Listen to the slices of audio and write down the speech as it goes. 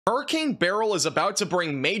Hurricane Beryl is about to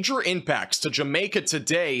bring major impacts to Jamaica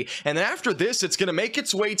today, and then after this, it's going to make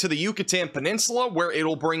its way to the Yucatan Peninsula, where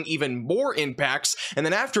it'll bring even more impacts, and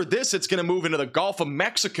then after this, it's going to move into the Gulf of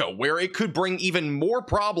Mexico, where it could bring even more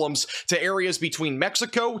problems to areas between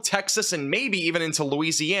Mexico, Texas, and maybe even into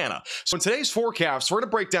Louisiana. So in today's forecast, we're going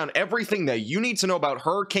to break down everything that you need to know about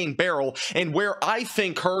Hurricane Beryl and where I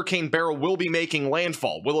think Hurricane Beryl will be making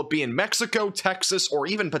landfall. Will it be in Mexico, Texas, or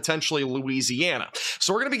even potentially Louisiana?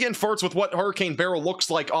 So we're going to begin first with what Hurricane Beryl looks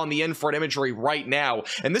like on the infrared imagery right now,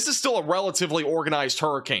 and this is still a relatively organized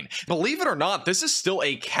hurricane. Believe it or not, this is still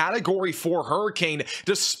a Category 4 hurricane,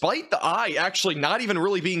 despite the eye actually not even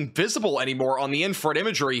really being visible anymore on the infrared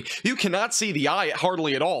imagery. You cannot see the eye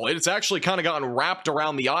hardly at all. It's actually kind of gotten wrapped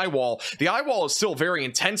around the eye wall. The eye wall is still very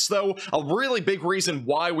intense though. A really big reason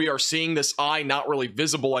why we are seeing this eye not really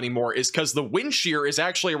visible anymore is because the wind shear is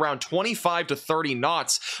actually around 25 to 30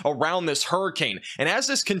 knots around this hurricane, and as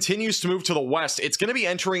this continues to move to the west, it's going to be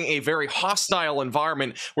entering a very hostile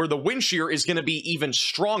environment where the wind shear is going to be even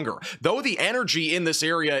stronger. Though the energy in this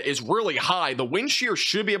area is really high, the wind shear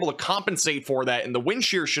should be able to compensate for that, and the wind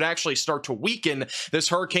shear should actually start to weaken this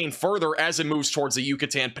hurricane further as it moves towards the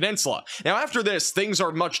Yucatan Peninsula. Now after this, things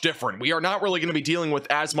are much different. We are not really going to be dealing with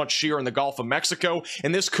as much shear in the Gulf of Mexico,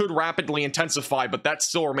 and this could rapidly intensify, but that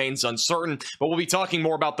still remains uncertain. But we'll be talking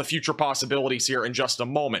more about the future possibilities here in just a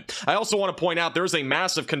moment. I also want to point out there's a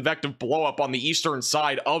massive convective blowup on the eastern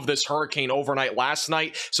side of this hurricane overnight last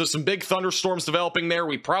night, so some big thunderstorms developing there.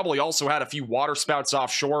 We probably also had a few water spouts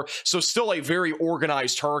offshore, so still a very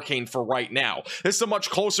organized hurricane for right now. This is a much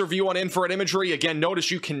closer view on infrared imagery. Again,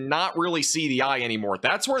 notice you cannot really see the eye anymore.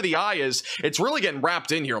 That's where the eye is. It's really getting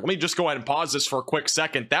wrapped in here. Let me just go ahead and pause this for a quick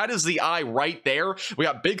second. That is the eye right there. We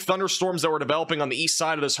got big thunderstorms that were developing on the east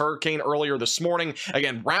side of this hurricane earlier this morning.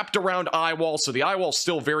 Again, wrapped around eye wall, so the eye wall is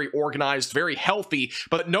still very organized, very healthy,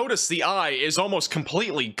 but notice the eye is almost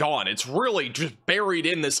completely gone. It's really just buried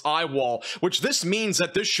in this eye wall, which this means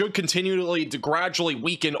that this should continually to gradually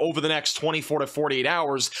weaken over the next 24 to 48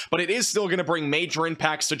 hours, but it is still going to bring major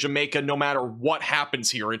impacts to Jamaica no matter what happens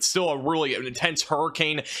here. It's still a really intense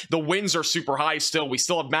hurricane. The winds are super high still. We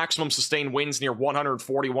still have maximum sustained winds near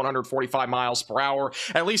 140, 145 miles per hour,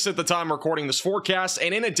 at least at the time I'm recording this forecast,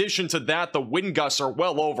 and in addition to that, the wind gusts are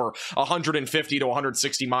well over 150 to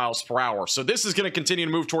 160 miles per hour. So this is going to continue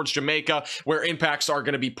to move towards Jamaica, where impacts are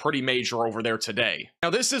going to be pretty major over there today. Now,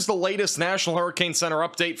 this is the latest National Hurricane Center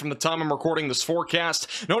update from the time I'm recording this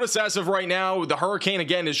forecast. Notice as of right now, the hurricane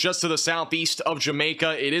again is just to the southeast of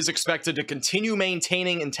Jamaica. It is expected to continue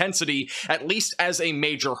maintaining intensity, at least as a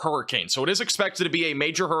major hurricane. So it is expected to be a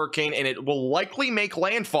major hurricane, and it will likely make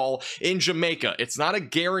landfall in Jamaica. It's not a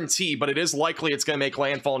guarantee, but it is likely it's going to make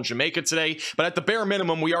landfall in Jamaica today. But at the bare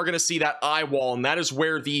minimum, we are going to see that eye wall, and that is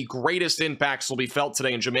where the greatest impacts will be felt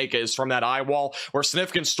today in Jamaica, is from that eye wall, where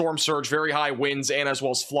significant storm surge, very high winds, and as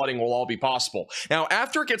well as flooding will all be possible. Now,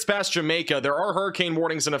 after it gets past Jamaica, there are hurricane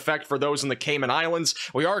warnings in effect for those in the Cayman Islands.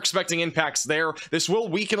 We are expecting impacts there. This will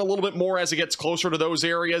weaken a little bit more as it gets closer to those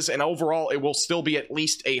areas, and overall, it will still be at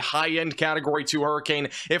least a high-end Category 2 hurricane.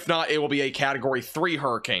 If not, it will be a Category 3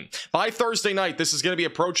 hurricane. By Thursday night, this is going to be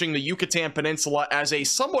approaching the Yucatan Peninsula as a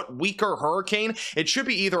somewhat weaker hurricane. It should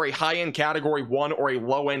be either a high-end Category 1 or a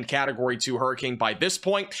low-end Category 2 hurricane by this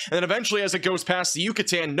point, and then eventually as it goes past the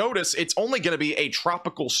Yucatan, notice it's only going to be a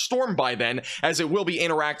tropical storm by then, as it will be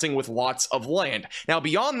interacting with lots of land. Now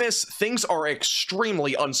beyond this, things are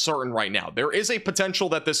extremely uncertain right now. There is a potential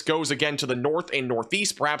that this goes again to the north and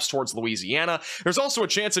northeast, perhaps towards Louisiana. There's also a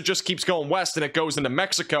chance it just keeps going west and it goes into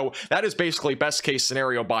Mexico. That is basically best case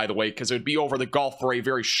scenario, by the way, because it would be over the Gulf for a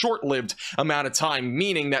very short-lived amount of time,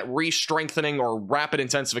 meaning that re-strengthening or rapid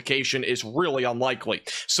intensification is really unlikely.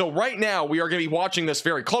 So right now we are going to be watching this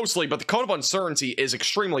very closely, but the cone of uncertainty is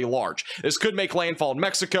extremely large. This could make landfall in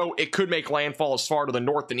Mexico. It could make landfall as far to the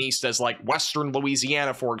north and east as like western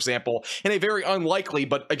Louisiana, for example, in a very unlikely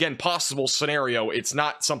but again possible scenario. It's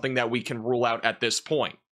not something that we can rule out at this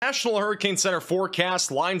point. National Hurricane Center forecast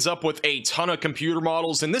lines up with a ton of computer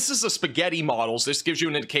models, and this is the spaghetti models. This gives you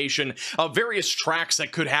an indication of various tracks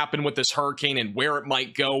that could happen with this hurricane and where it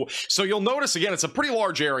might go. So you'll notice, again, it's a pretty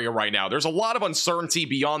large area right now. There's a lot of uncertainty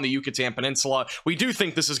beyond the Yucatan Peninsula. We do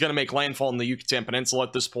think this is going to make landfall in the Yucatan Peninsula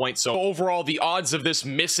at this point. So overall, the odds of this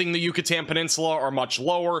missing the Yucatan Peninsula are much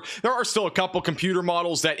lower. There are still a couple computer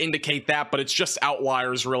models that indicate that, but it's just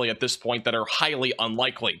outliers really at this point that are highly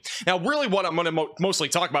unlikely. Now, really what I'm going to mostly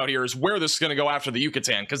talk about here is where this is going to go after the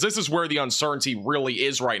Yucatan, because this is where the uncertainty really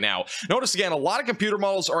is right now. Notice again, a lot of computer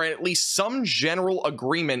models are at least some general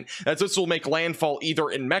agreement that this will make landfall either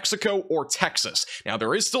in Mexico or Texas. Now,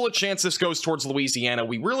 there is still a chance this goes towards Louisiana.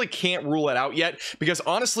 We really can't rule it out yet, because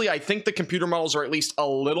honestly, I think the computer models are at least a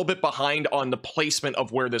little bit behind on the placement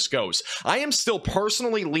of where this goes. I am still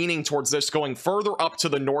personally leaning towards this going further up to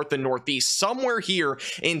the north and northeast, somewhere here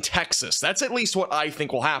in Texas. That's at least what I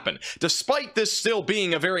think will happen. Despite this still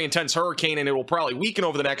being a very intense hurricane and it will probably weaken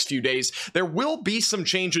over the next few days, there will be some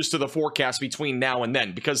changes to the forecast between now and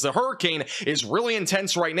then, because the hurricane is really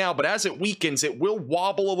intense right now, but as it weakens, it will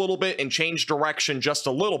wobble a little bit and change direction just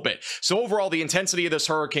a little bit. So overall, the intensity of this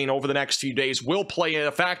hurricane over the next few days will play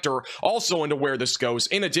a factor also into where this goes,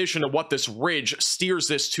 in addition to what this ridge steers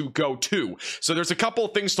this to go to. So there's a couple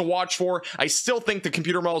of things to watch for. I still think the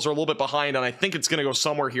computer models are a little bit behind, and I think it's going to go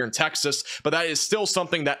somewhere here in Texas, but that is still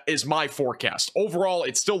something that is my forecast. Overall,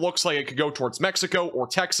 it still looks like it could go towards Mexico or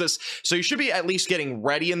Texas, so you should be at least getting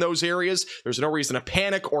ready in those areas. There's no reason to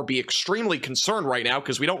panic or be extremely concerned right now,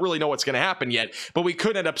 because we don't really know what's going to happen yet, but we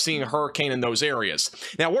could end up seeing a hurricane in those areas.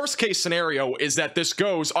 Now, worst case scenario is that this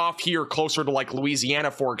goes off here closer to like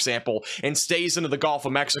Louisiana, for example, and stays into the Gulf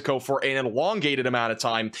of Mexico for an elongated amount of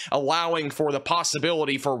time, allowing for the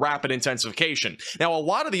possibility for rapid intensification. Now, a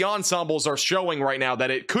lot of the ensembles are showing right now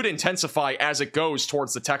that it could intensify as it goes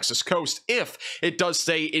towards the Texas coast if it does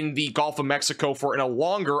stay in the Gulf of Mexico for a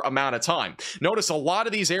longer amount of time. Notice a lot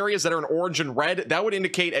of these areas that are in orange and red, that would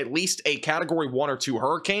indicate at least a category 1 or 2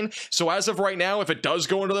 hurricane. So as of right now, if it does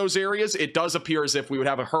go into those areas, it does appear as if we would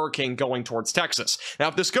have a hurricane going towards Texas. Now,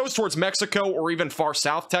 if this goes towards Mexico or even far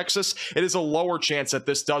south Texas, it is a lower chance that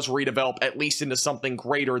this does redevelop at least into something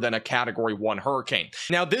greater than a category 1 hurricane.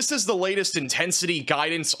 Now, this is the latest intensity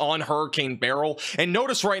guidance on Hurricane Beryl, and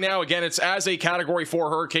notice right now, again, it's as a category 4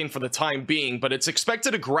 hurricane for the time being, but it's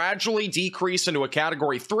expected to gradually decrease into a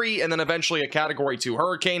category 3 and then eventually a category 2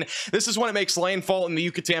 hurricane. This is when it makes landfall in the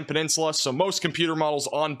Yucatan Peninsula, so most computer models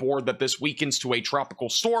on board that this weakens to a tropical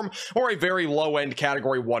storm or a very low-end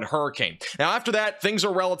category 1 hurricane. Now, after that, things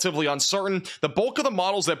are relatively uncertain. The bulk of the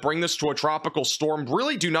models that bring this to a tropical storm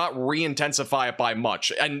really do not re-intensify it by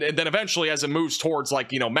much, and then eventually as it moves towards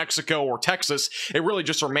like, you know, Mexico or Texas, it really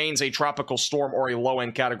just remains a tropical storm or a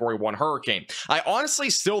low-end category 1 hurricane. I honestly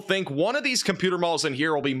still think one of these computer models in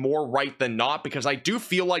here will be more right than not, because I do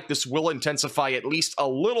feel like this will intensify at least a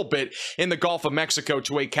little bit in the Gulf of Mexico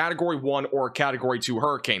to a category 1 or a category 2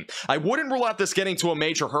 hurricane. I wouldn't rule out this getting to a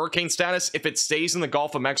major hurricane status if it stays in the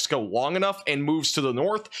Gulf of Mexico long enough and moves to the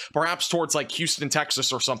north, perhaps towards like Houston,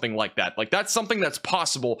 Texas or something like that. Like, that's something that's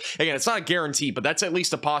possible. Again, it's not a guarantee, but that's at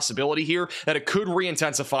least a possibility here that it could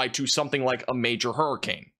re-intensify to something like a major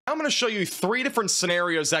hurricane. I'm going to show you 3 different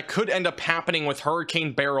scenarios that could end up happening with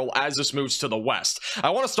Hurricane Beryl as this moves to the west. I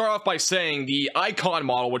want to start off by saying the icon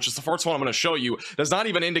model, which is the first one I'm going to show you, does not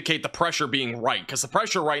even indicate the pressure being right, because the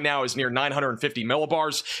pressure right now is near 950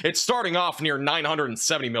 millibars. It's starting off near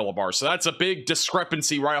 970 millibars, so that's a big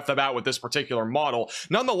discrepancy right off the bat with this particular model.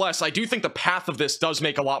 Nonetheless, I do think the path of this does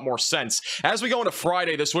make a lot more sense. As we go into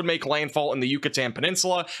Friday, this would make landfall in the Yucatan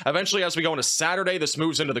Peninsula. Eventually, as we go into Saturday, this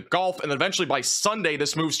moves into the Gulf, and then eventually by Sunday,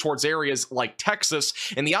 this moves towards areas like Texas,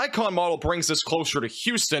 and the icon model brings this closer to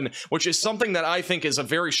Houston, which is something that I think is a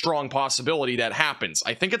very strong possibility that happens.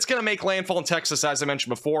 I think it's going to make landfall in Texas, as I mentioned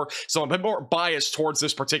before, so I'm a bit more biased towards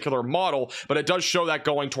this particular model, but it does show that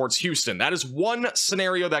going towards Houston. That is one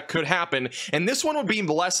scenario that could happen, and this one would be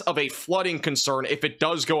less of a flooding concern if it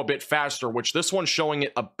does go a bit faster, which this one's showing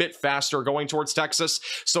it a bit faster going towards Texas,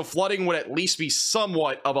 so flooding would at least be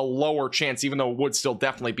somewhat of a lower chance, even though it would still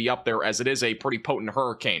definitely be up there, as it is a pretty potent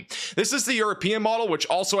hurricane. This is the European model, which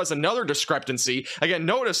also has another discrepancy. Again,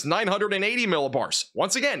 notice 980 millibars.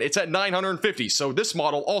 Once again, it's at 950, so this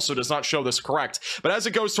model also does not show this correct. But as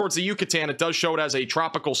it goes towards the Yucatan, it does show it as a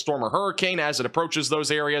tropical storm or hurricane as it approaches those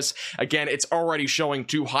areas. Again, it's already showing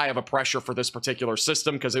too high of a pressure for this particular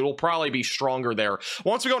system because it will probably be stronger there.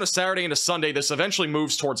 Once we go to Saturday into Sunday, this eventually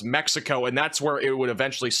moves towards Mexico, and that's where it would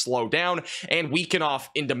eventually slow down and weaken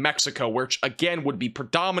off into Mexico, which again would be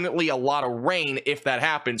predominantly a lot of rain if that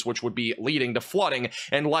happens, which would be leading to flooding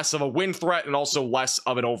and less of a wind threat and also less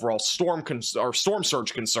of an overall storm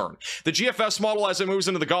surge concern. The GFS model, as it moves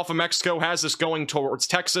into the Gulf of Mexico, has this going towards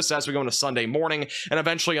Texas as we go into Sunday morning and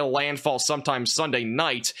eventually a landfall sometime Sunday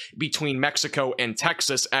night between Mexico and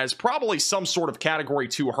Texas as probably some sort of category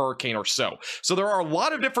 2 hurricane or so. So there are a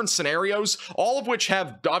lot of different scenarios, all of which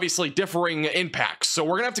have obviously differing impacts. So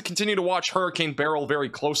we're gonna have to continue to watch Hurricane Beryl very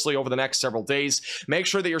closely over the next several days. Make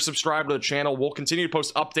sure that you're subscribed to the channel. We'll continue to post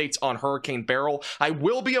post updates on Hurricane Beryl. I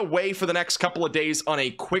will be away for the next couple of days on a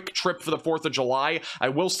quick trip for the 4th of July. I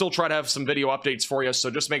will still try to have some video updates for you, so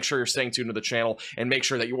just make sure you're staying tuned to the channel and make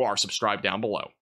sure that you are subscribed down below.